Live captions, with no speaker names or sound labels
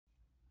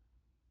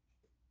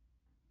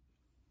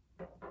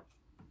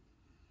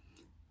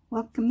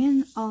Welcome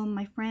in all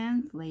my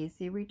friends,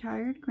 Lazy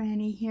Retired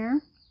Granny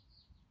here.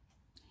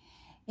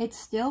 It's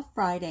still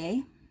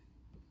Friday,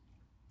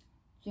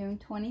 June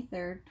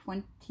 23rd,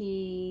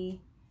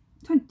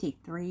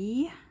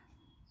 2023,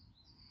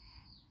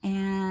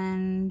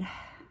 and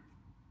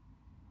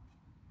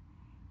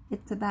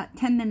it's about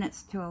 10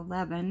 minutes to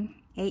 11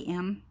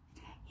 a.m.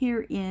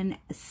 here in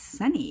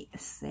sunny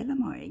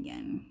Salem,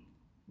 Oregon.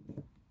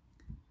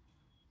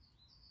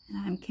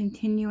 And I'm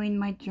continuing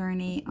my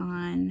journey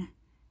on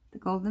The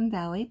Golden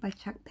Valley by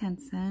Chuck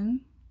Pinson.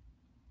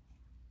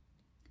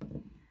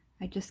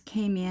 I just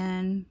came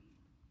in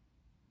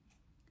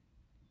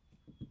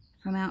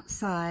from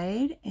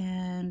outside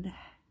and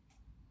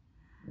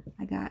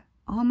I got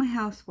all my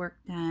housework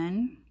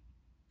done.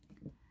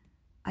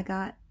 I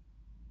got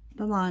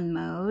the lawn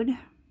mowed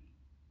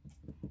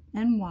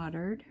and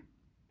watered.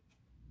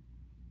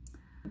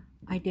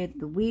 I did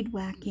the weed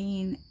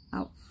whacking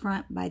out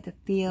front by the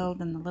field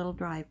and the little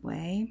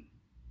driveway.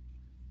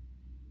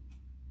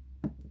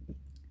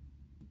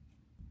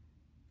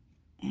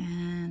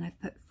 And I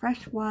put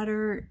fresh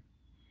water,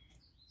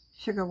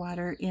 sugar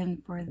water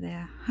in for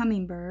the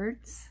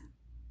hummingbirds.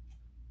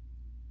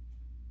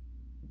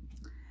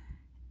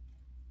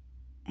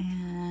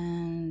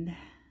 And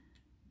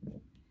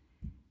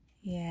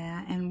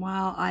yeah, and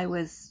while I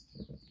was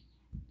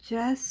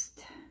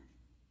just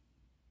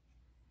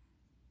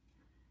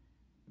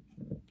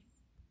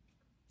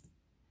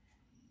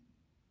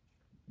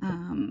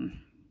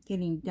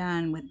getting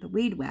done with the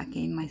weed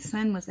whacking, my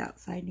son was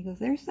outside and he goes,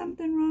 "There's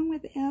something wrong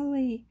with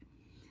Ellie."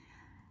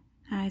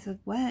 And I said,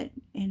 "What?"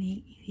 And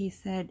he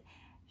said,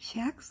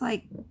 "She acts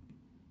like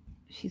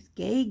she's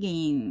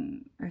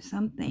gagging or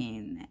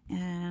something."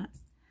 And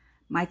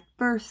my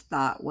first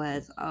thought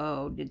was,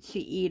 oh, did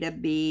she eat a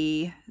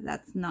bee?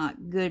 That's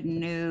not good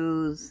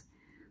news,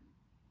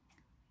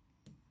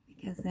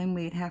 because then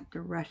we'd have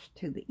to rush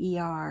to the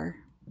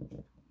ER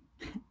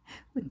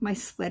with my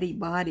sweaty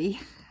body.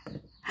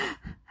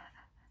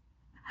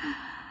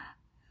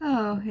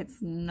 Oh,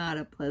 it's not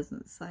a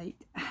pleasant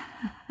sight.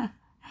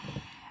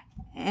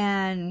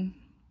 And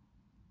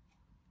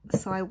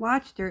so I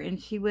watched her,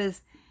 and she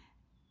was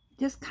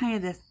just kind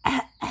of this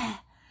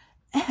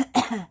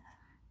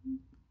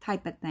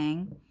type of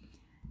thing,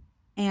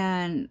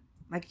 and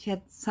like she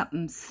had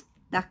something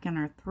stuck in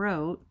her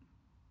throat.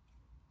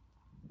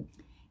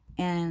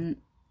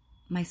 And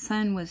my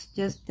son was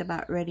just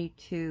about ready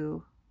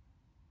to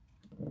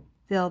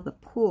fill the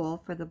pool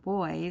for the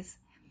boys,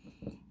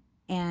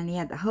 and he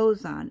had the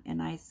hose on,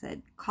 and I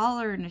said, "Call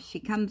her, and if she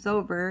comes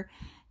over,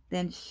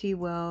 then she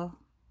will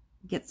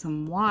get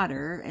some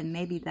water, and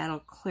maybe that'll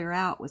clear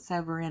out what's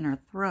ever in her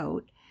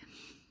throat."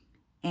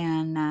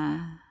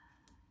 And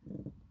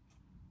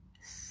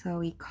so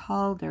he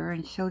called her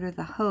and showed her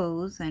the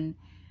hose, and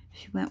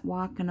she went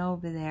walking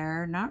over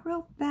there, not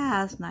real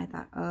fast, and I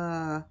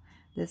thought,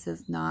 this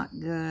is not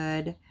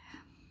good.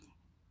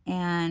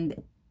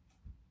 And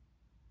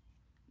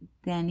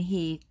then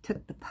he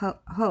took the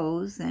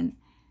hose, and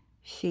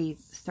she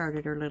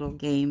started her little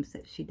games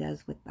that she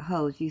does with the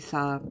hose. You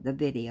saw the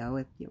video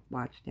if you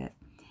watched it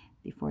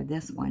before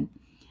this one.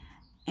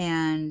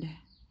 And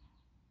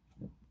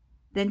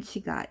then she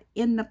got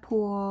in the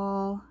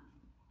pool,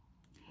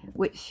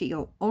 which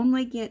she'll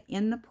only get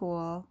in the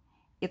pool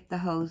if the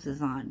hose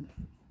is on.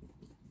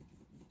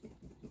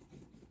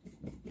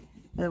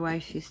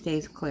 Otherwise, she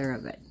stays clear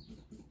of it.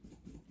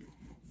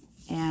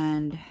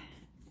 And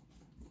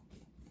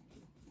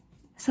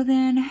so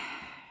then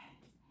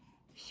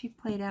she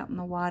played out in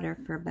the water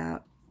for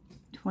about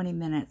 20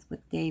 minutes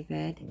with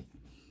David.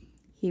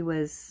 He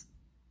works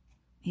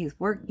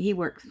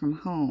from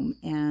home,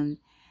 and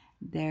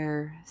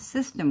their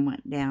system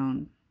went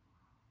down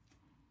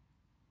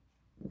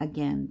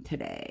again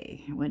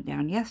today. It went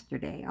down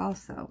yesterday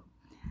also.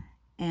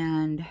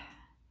 And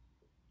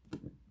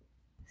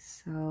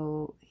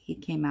so he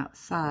came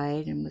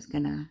outside and was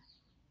gonna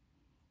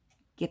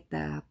get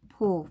the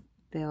pool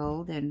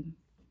filled, and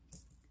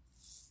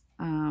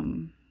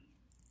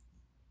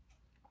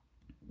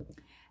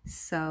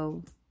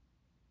so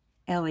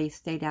Ellie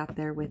stayed out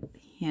there with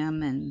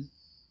him and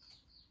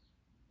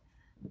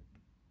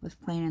was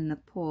playing in the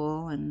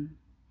pool, and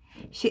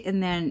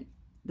then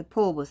the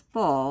pool was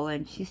full,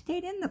 and she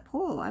stayed in the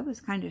pool. I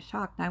was kind of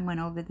shocked. I went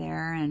over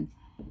there and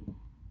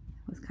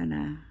was kind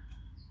of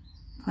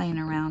playing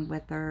around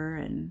with her,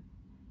 and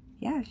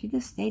yeah, she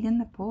just stayed in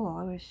the pool.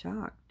 I was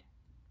shocked.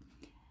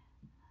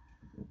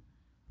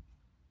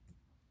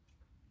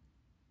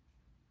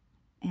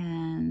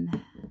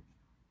 And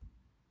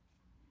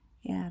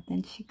yeah,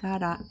 then she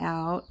got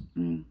out,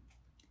 and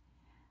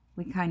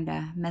we kind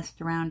of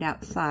messed around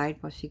outside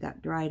while she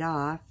got dried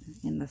off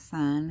in the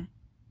sun.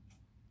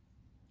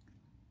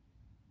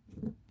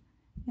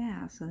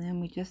 Yeah, so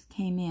then we just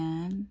came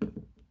in,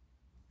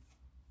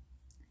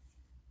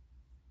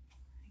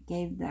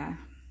 gave why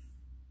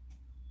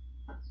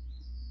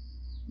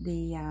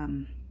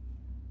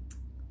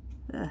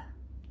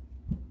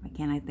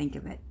can't I think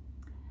of it?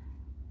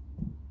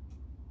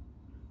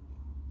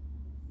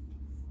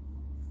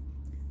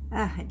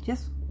 It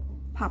just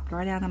popped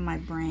right out of my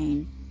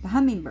brain. The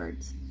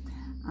hummingbirds.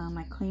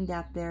 I cleaned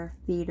out their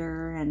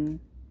feeder and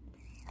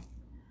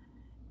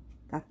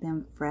got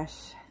them fresh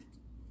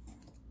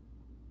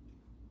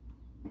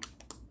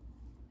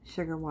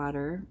sugar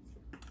water.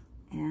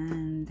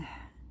 And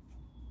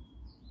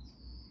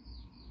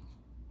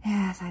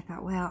yes, I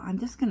thought, well, I'm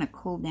just going to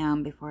cool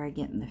down before I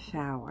get in the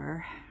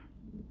shower.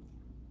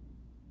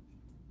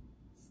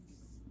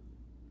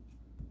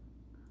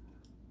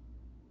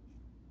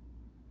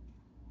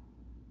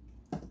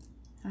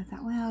 So I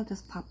thought, well, I'll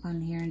just pop on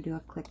here and do a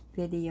quick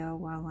video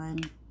while I'm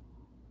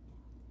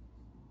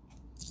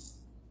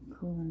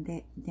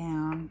cooling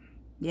down.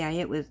 Yeah,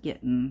 it was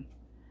getting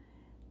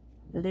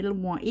a little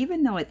warm,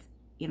 even though it's,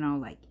 you know,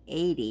 like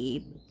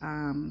 80.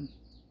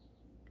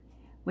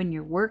 When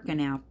you're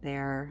working out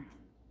there,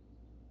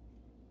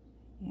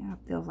 yeah, it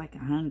feels like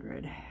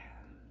 100.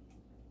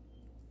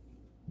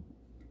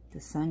 The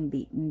sun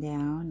beating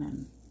down,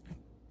 and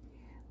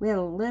we had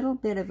a little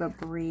bit of a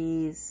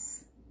breeze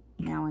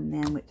now and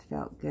then, which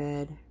felt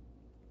good.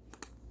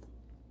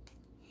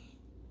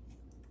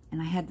 And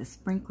I had the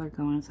sprinkler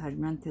going, so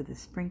I'd run through the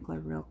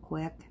sprinkler real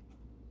quick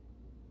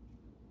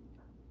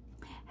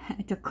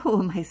to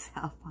cool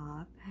myself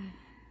off.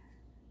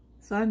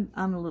 So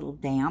I'm a little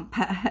damp.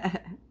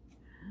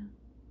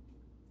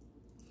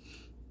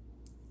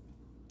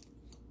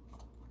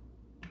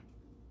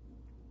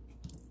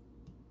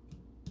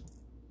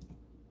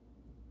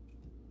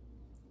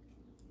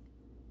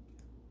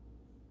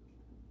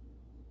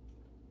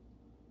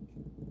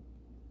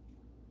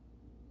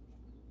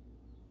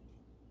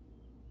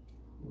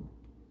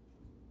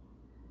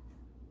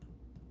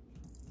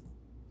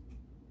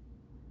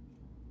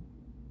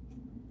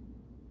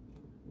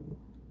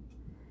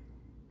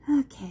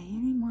 Okay,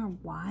 any more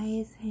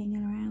Y's hanging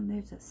around?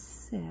 There's a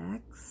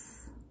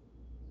 6.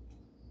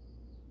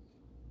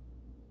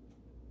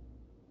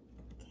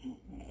 Okay,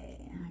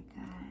 I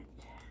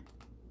got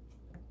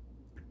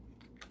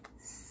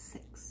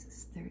 6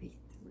 is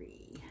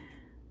 33.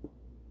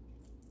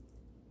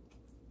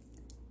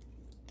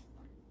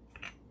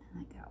 And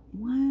I got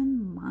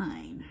 1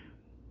 line.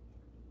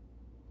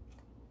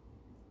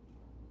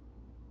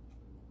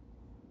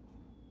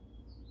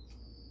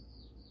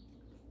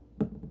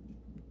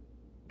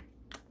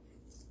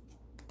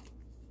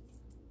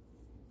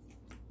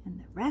 And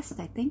the rest,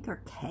 I think,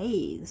 are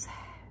K's.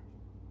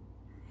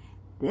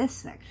 This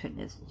section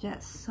is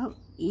just so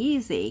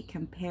easy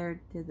compared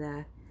to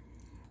the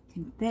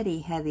confetti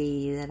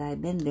heavy that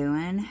I've been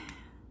doing.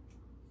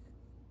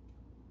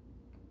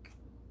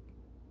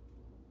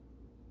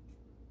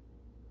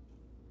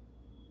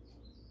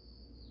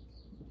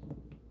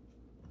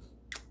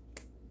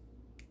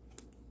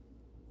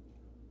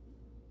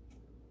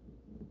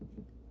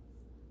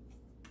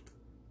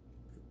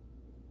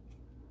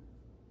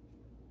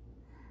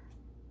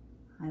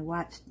 I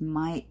watched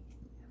Mike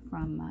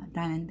from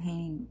Diamond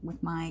Painting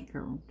with Mike,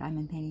 or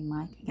Diamond Painting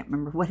Mike, I can't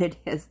remember what it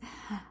is.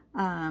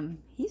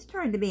 He's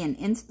trying to be an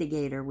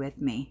instigator with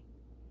me.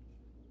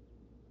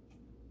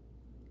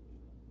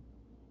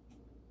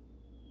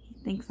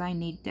 He thinks I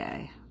need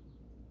to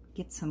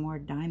get some more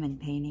diamond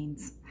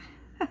paintings.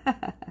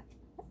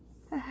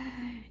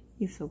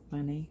 He's so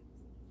funny.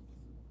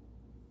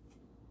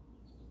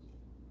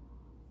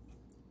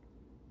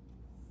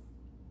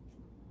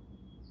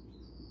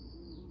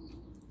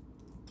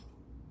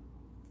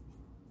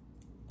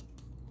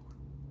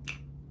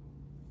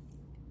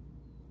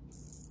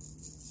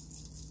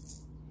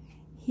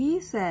 He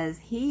says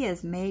he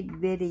has made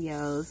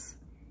videos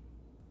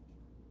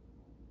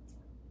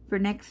for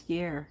next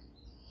year.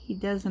 He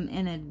does them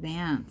in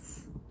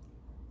advance.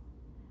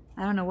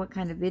 I don't know what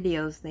kind of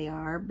videos they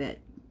are, but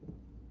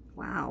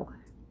wow.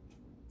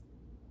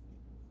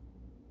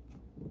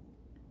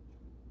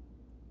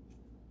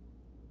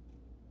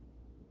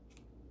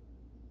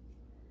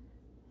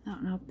 I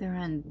don't know if they're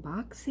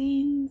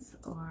unboxings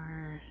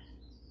or...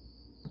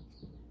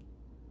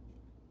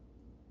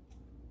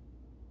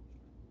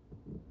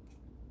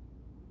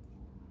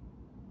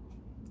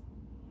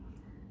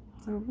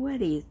 or what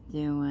he's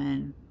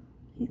doing.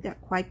 He's got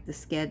quite the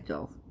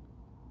schedule.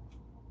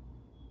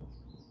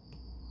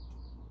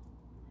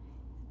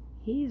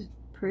 He's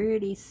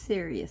pretty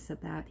serious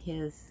about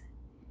his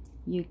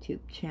YouTube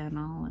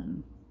channel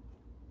and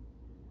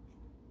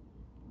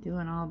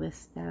doing all this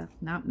stuff.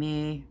 Not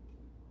me.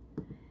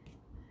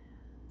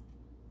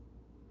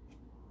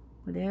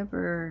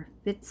 Whatever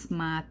fits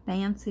my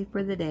fancy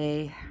for the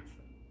day.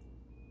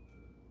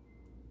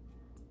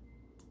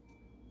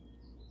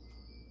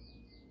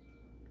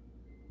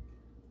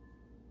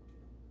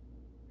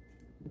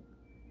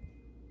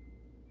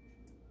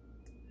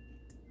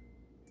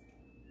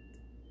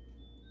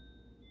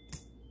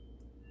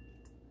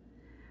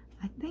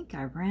 I think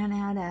I ran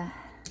out of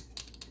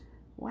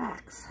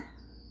wax.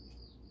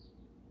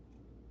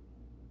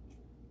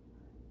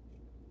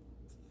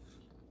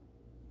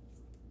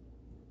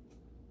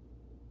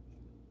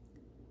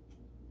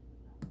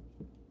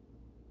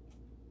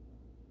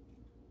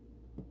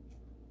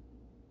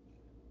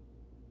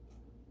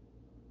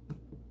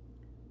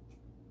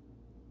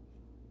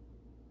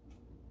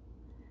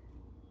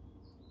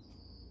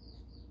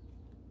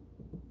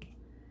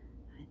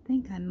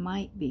 think I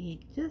might be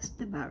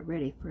just about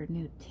ready for a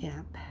new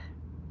tip.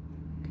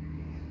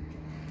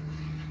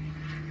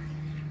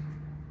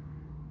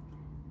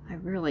 I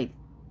really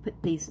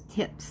put these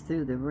tips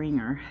through the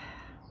wringer.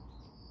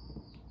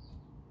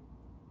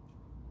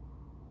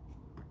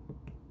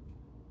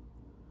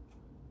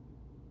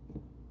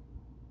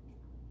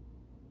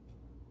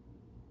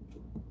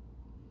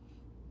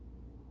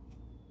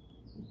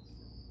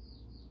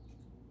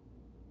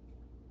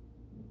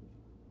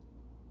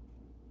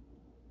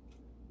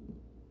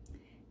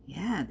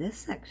 Yeah, this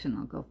section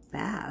will go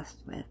fast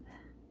with it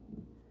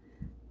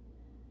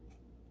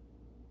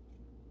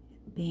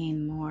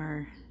being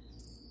more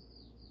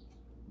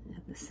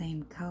of the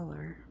same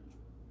color.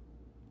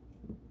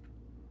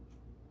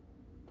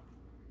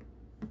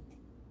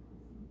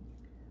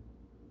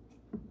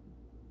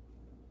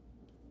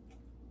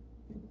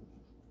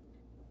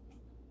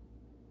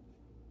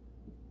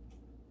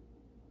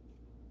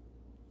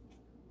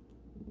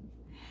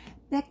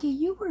 Becky,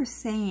 you were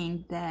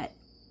saying that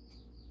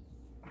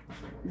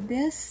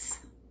this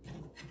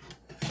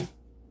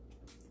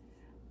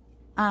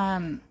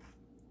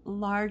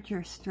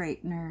larger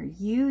straightener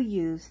you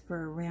use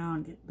for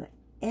around the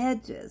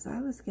edges. I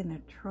was going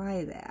to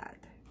try that.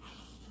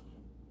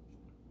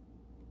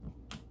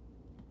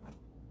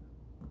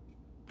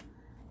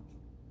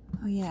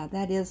 Oh yeah,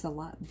 that is a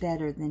lot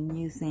better than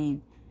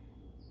using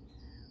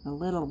the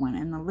little one,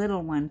 and the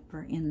little one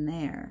for in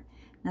there.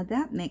 Now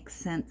that makes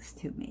sense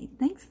to me.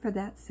 Thanks for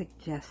that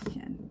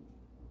suggestion.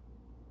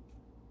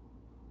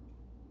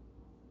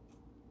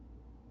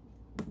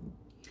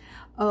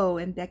 Oh,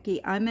 and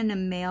Becky, I'm going to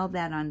mail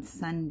that on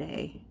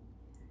Sunday,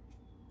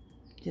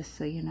 just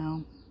so you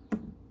know.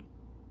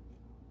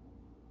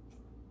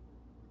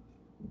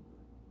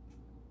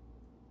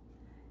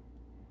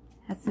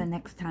 That's the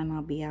next time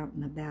I'll be out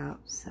and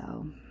about,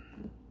 so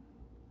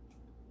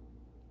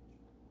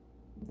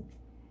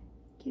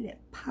get it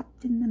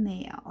popped in the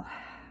mail.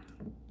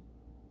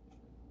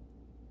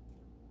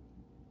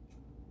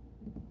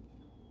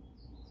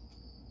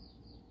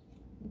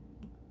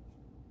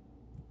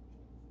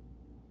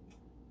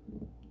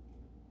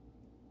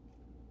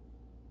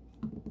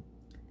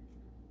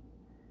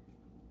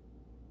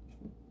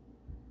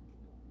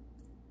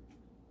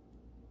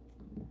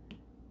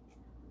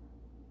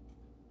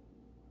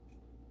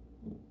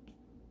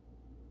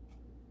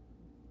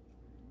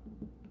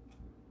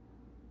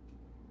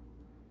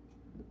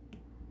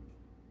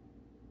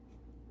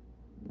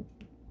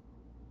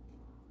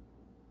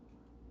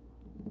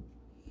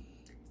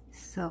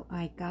 So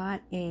I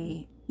got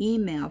a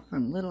email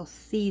from Little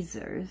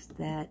Caesars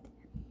that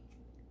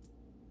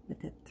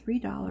with a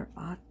 $3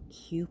 off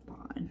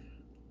coupon.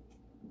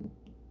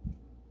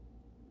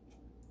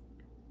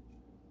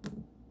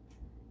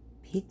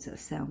 Pizza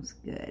sounds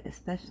good,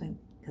 especially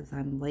because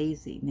I'm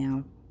lazy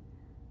now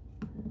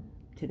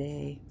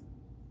today.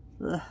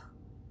 Ugh,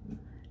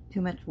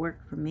 too much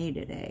work for me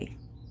today.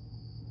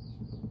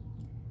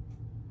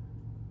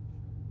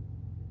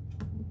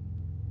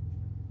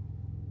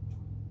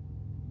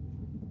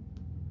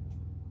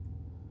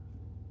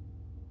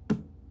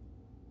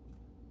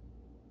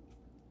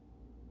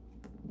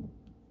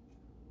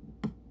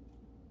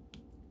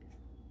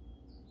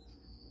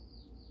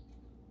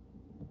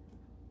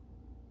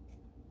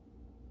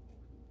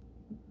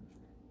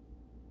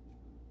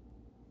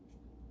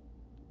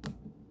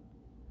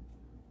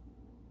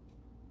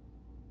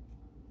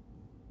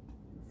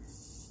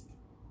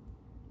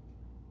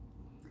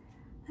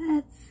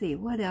 Let's see,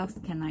 what else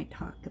can I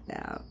talk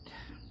about?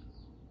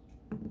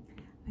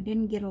 I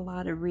didn't get a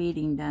lot of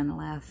reading done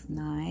last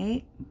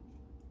night,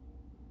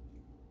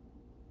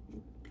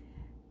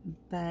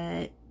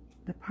 but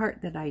the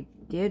part that I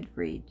did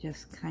read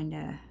just kind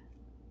of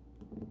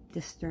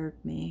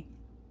disturbed me.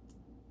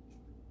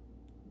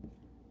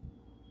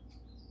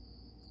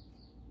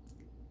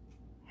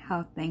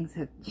 How things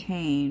have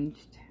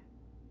changed.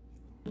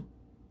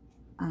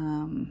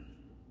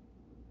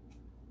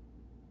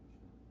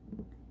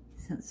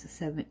 Since the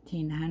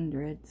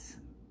 1700s.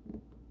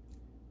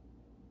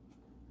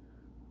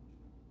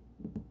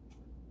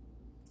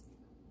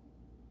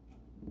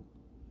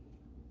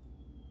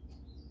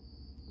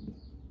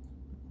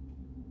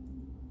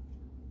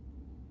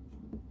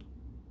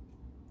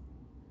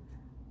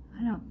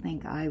 I don't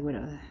think I would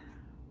have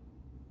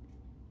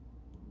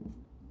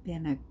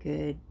been a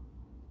good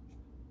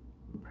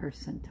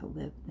person to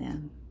live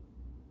then.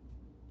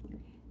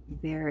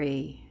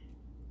 Very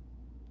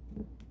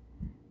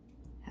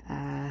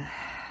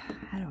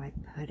how do I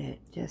put it?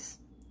 Just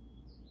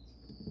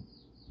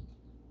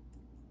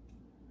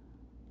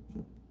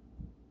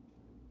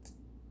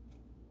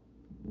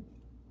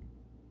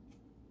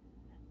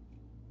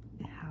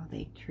how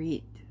they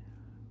treat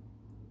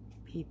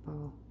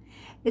people.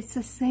 It's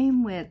the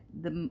same with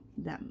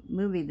that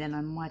movie that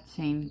I'm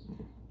watching,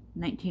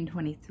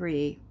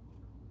 1923.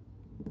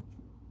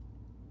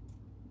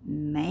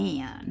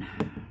 Man,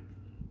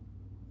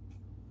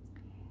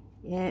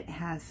 it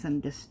has some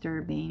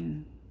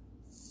disturbing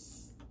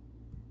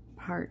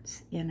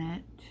parts in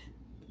it.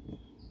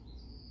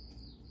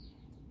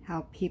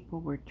 How people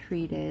were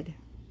treated.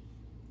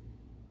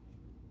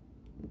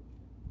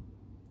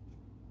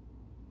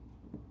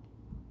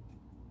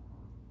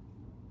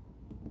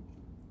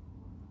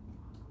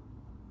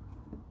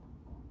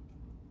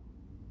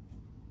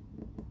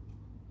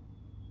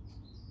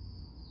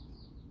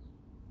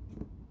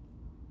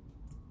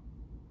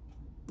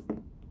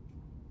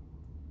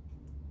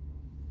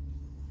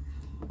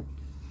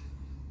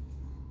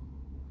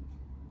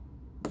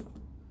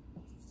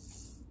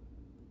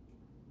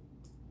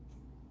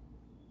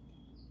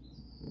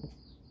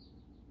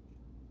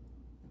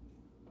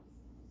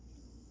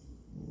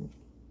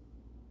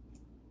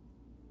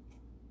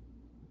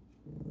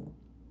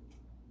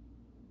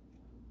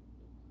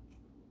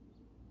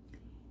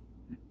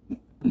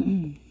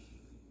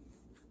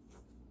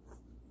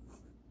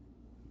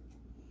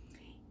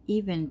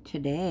 Even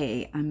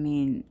today, I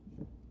mean,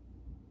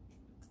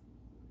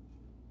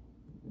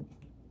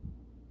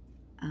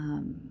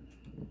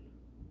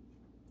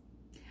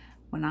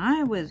 when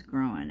I was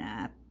growing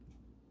up,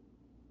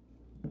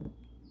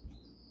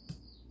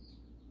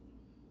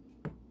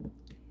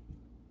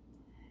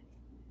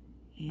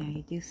 yeah,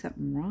 you do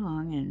something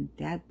wrong and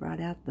Dad brought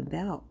out the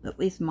belt. At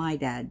least my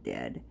dad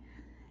did.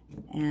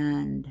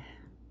 And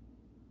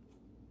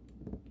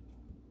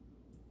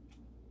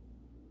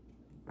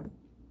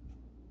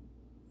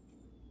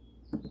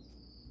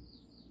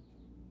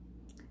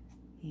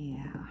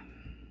yeah.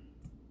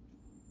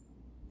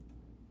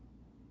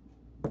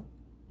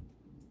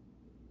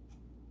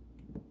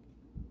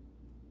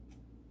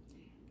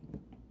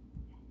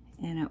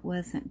 And it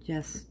wasn't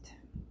just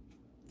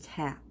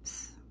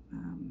taps.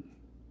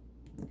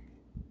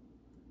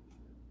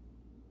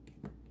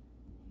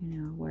 You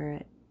know, where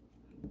it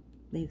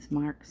leaves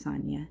marks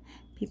on you.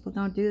 People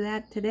don't do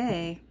that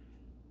today.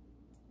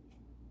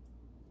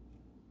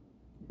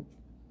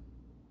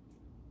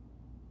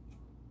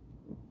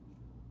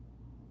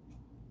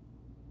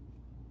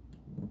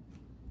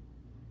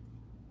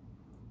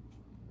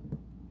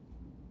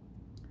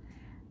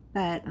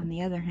 But on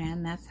the other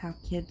hand, that's how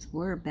kids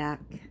were back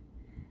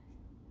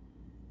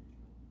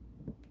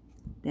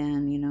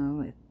then, you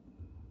know. If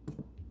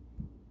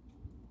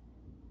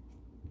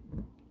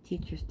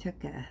teachers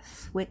took a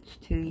switch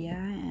to you,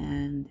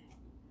 and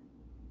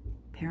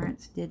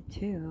parents did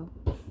too.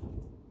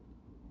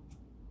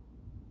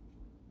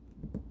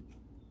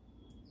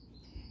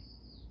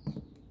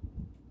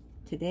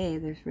 Today,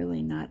 there's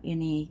really not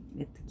any,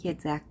 if the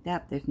kids act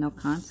up, there's no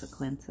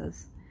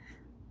consequences.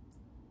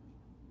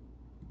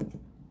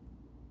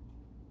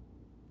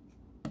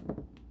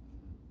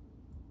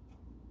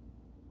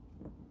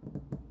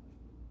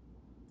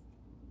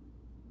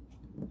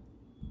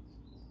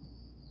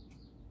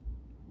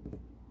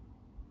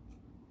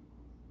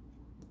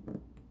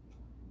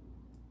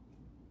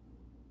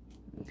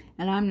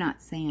 And I'm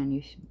not saying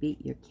you should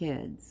beat your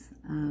kids,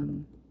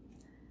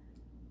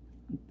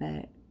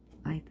 but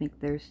I think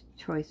there's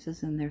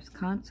choices and there's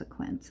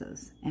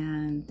consequences.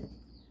 And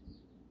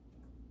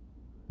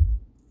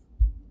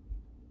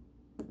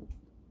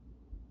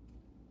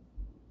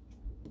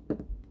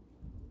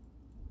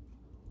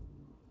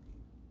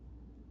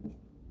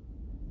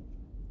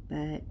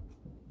but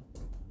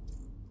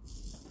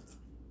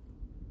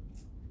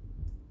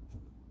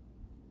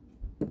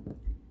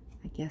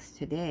I guess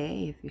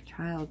today, if your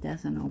child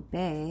doesn't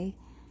obey,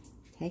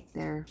 take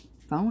their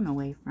phone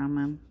away from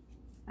them.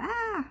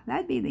 Ah,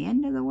 that'd be the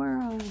end of the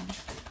world.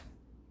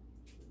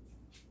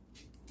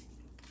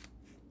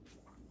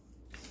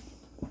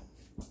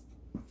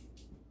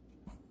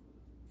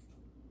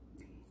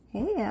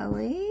 Hey,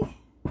 Ellie.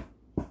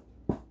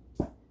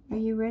 Are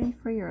you ready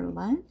for your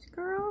lunch,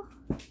 girl?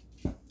 Is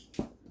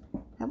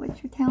that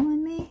what you're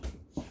telling me?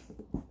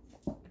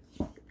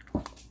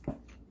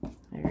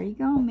 There you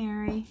go,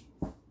 Mary.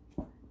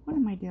 What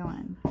am I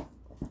doing?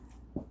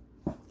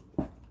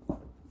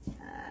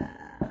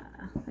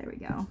 There we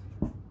go.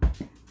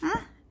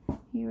 Huh?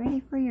 You ready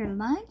for your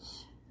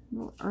lunch? A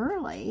little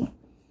early.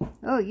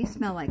 Oh, you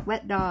smell like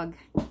wet dog.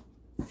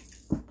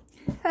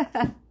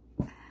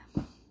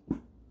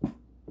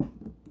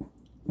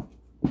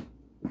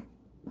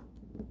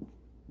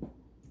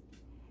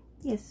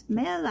 You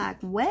smell like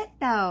wet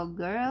dog,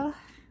 girl.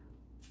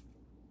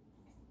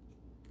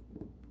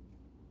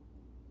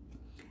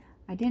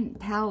 I didn't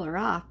towel her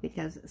off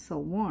because it's so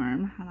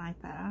warm, and I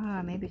thought,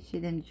 oh, maybe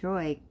she'd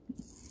enjoy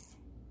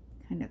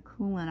kind of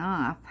cooling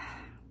off.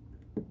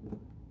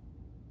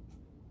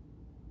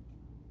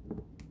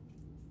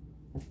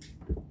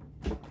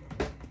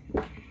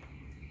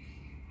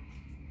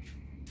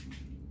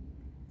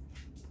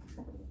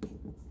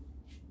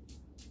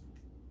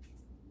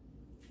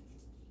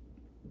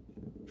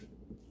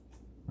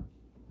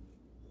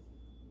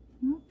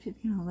 Oh, she's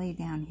gonna lay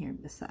down here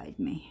beside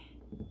me.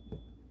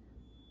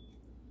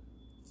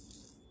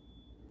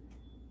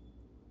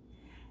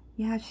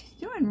 Yeah, she's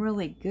doing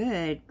really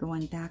good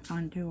going back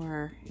onto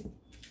her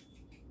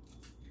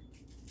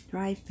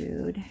dry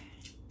food.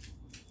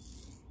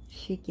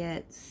 She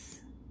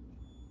gets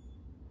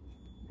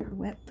her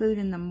wet food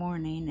in the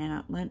morning, and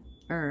at lunch,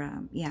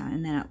 and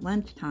then at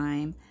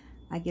lunchtime,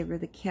 I give her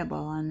the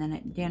kibble, and then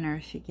at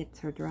dinner she gets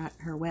her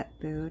wet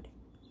food.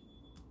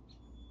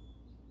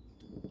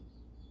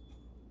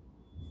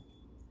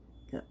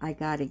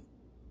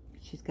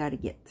 She's got to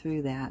get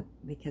through that,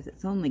 because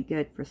it's only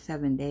good for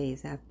 7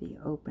 days after you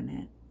open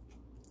it.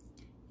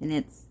 And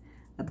it's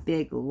a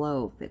big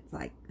loaf. It's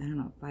like, I don't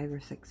know, 5 or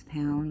 6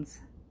 pounds.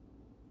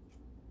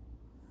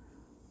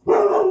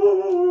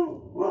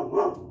 Oh,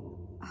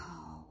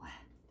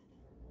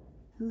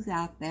 who's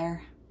out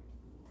there?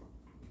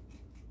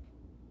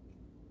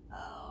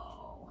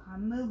 Oh,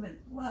 I'm moving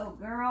slow,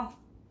 girl.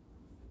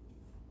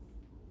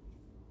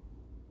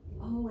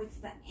 Oh, it's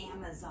the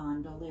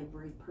Amazon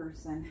delivery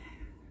person.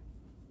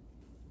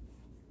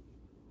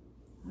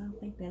 I don't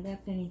think they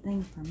left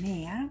anything for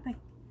me. I don't think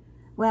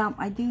Well,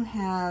 I do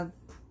have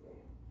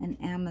an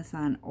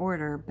Amazon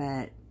order,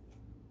 but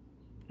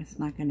it's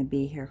not going to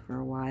be here for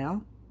a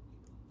while.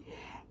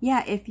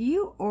 Yeah, if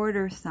you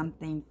order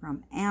something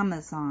from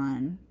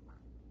Amazon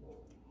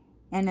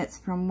and it's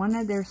from one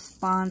of their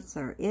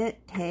sponsors,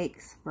 it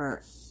takes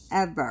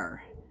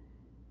forever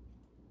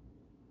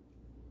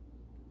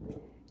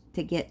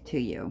to get to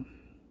you.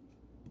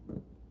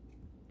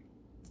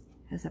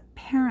 Because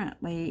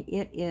apparently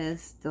it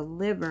is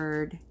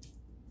delivered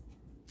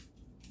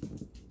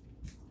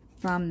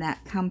from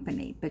that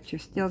company, but you're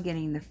still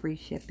getting the free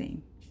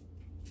shipping.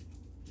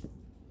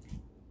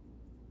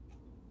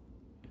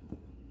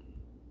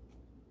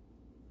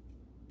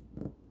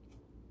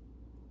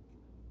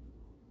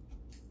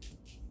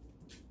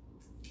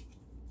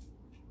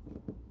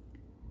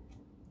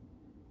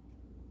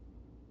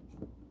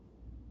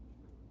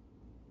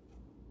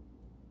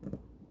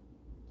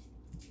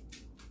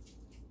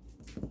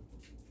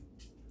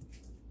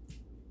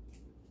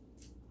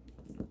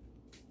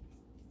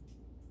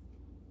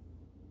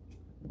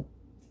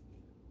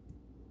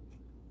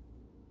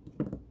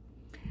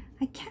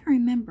 I can't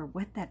remember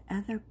what that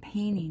other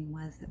painting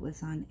was that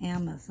was on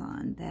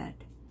Amazon that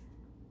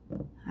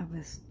I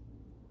was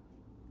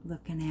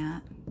looking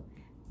at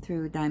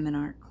through Diamond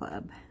Art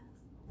Club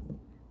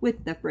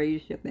with the free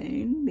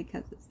shipping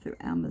because it's through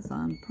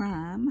Amazon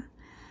Prime.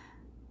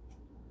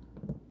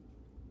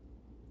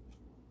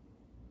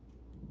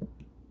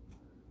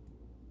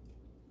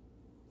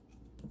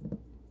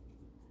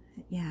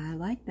 Yeah, I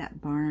like that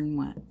barn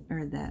one,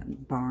 or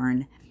that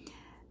barn,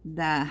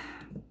 the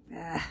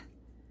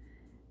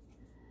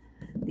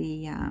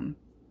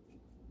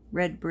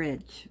red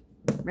bridge,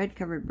 red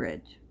covered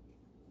bridge.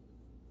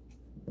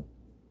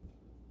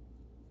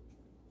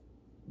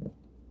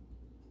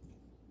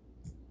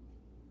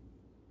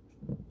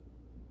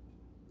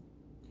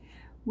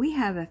 We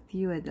have a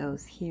few of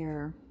those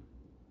here.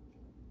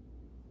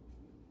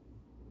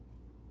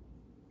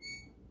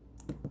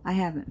 I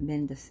haven't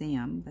been to see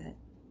them, but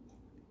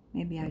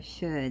maybe I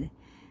should.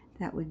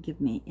 That would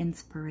give me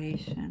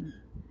inspiration.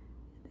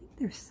 I think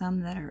there's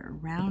some that are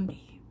around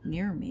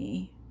near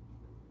me.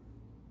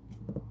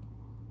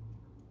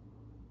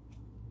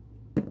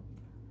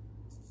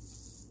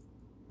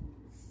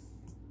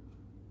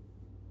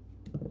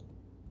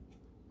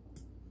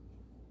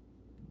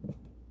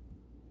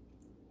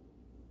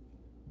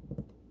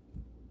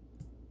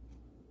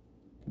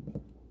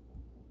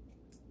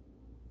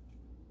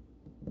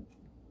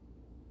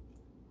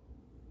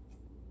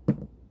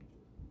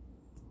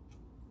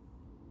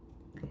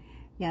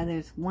 Yeah,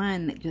 there's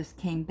one that just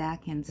came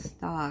back in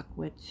stock,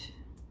 which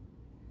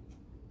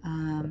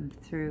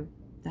through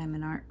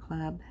Diamond Art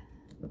Club,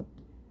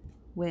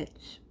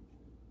 which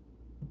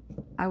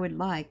I would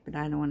like, but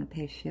I don't want to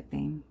pay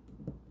shipping.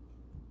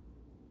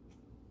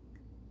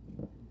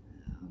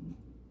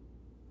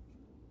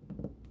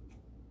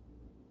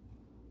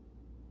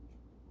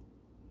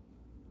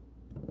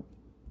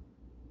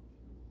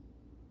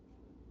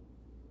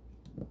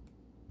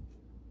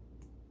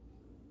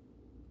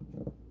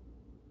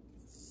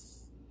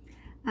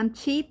 I'm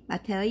cheap, I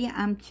tell you,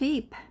 I'm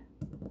cheap.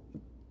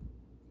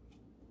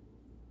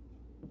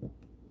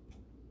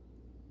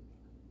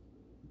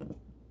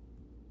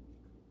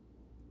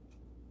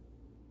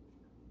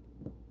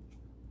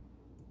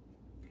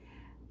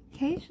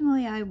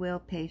 Occasionally I will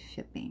pay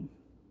shipping.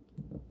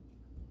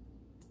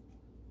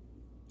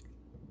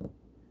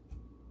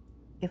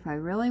 If I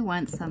really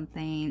want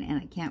something and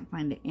I can't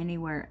find it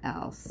anywhere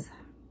else.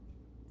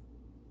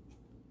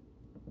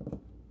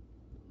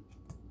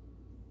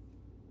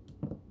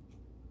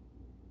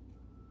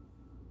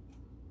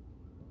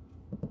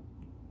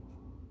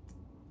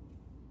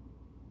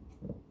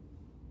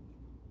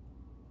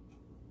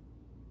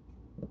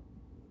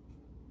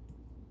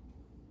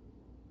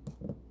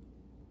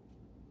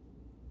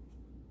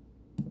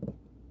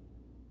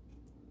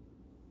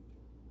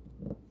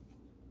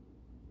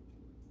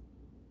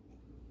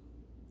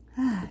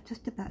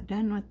 Just about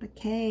done with the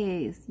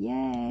case.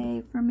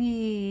 Yay for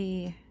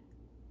me.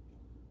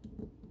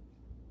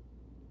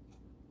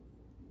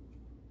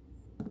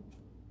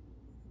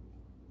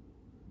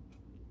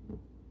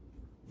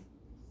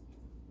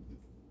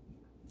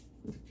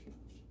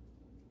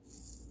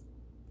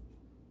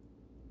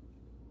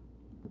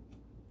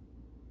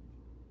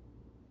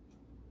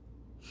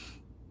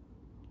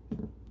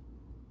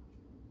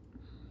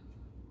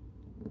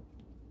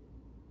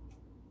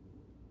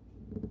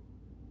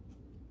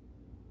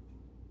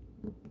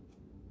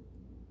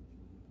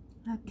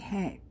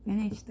 Okay,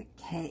 finish the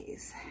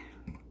case.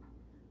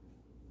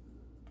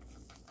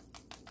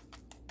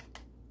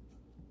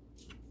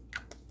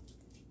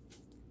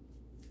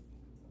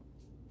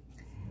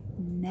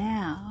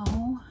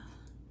 Now,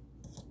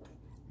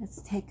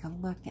 let's take a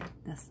look at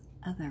this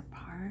other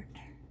part.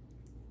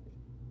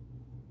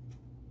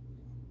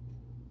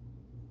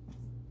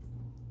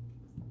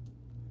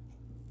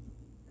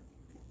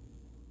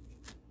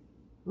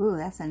 Ooh,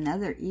 that's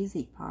another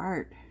easy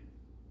part.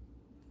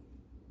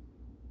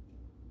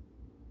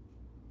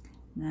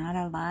 Not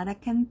a lot of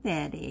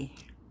confetti.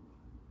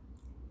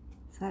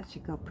 that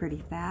should go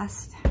pretty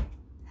fast.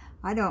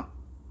 I don't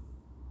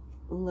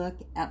look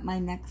at my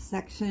next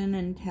section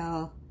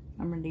until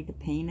I'm ready to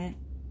paint it,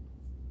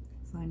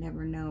 so I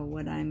never know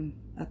what I'm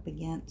up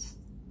against.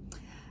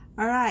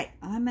 Alright,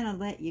 I'm going to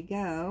let you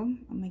go.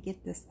 I'm going to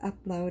get this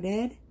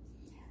uploaded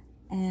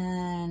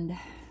and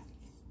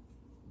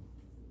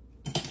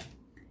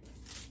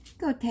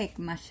go take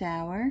my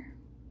shower.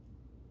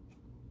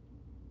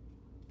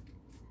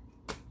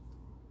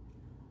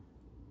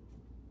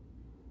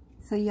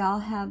 So y'all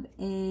have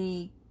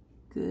a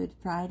good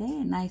Friday,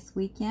 a nice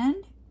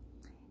weekend,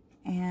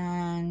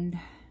 and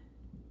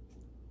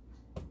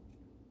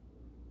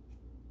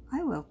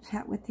I will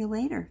chat with you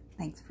later.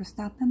 Thanks for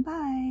stopping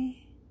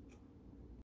by.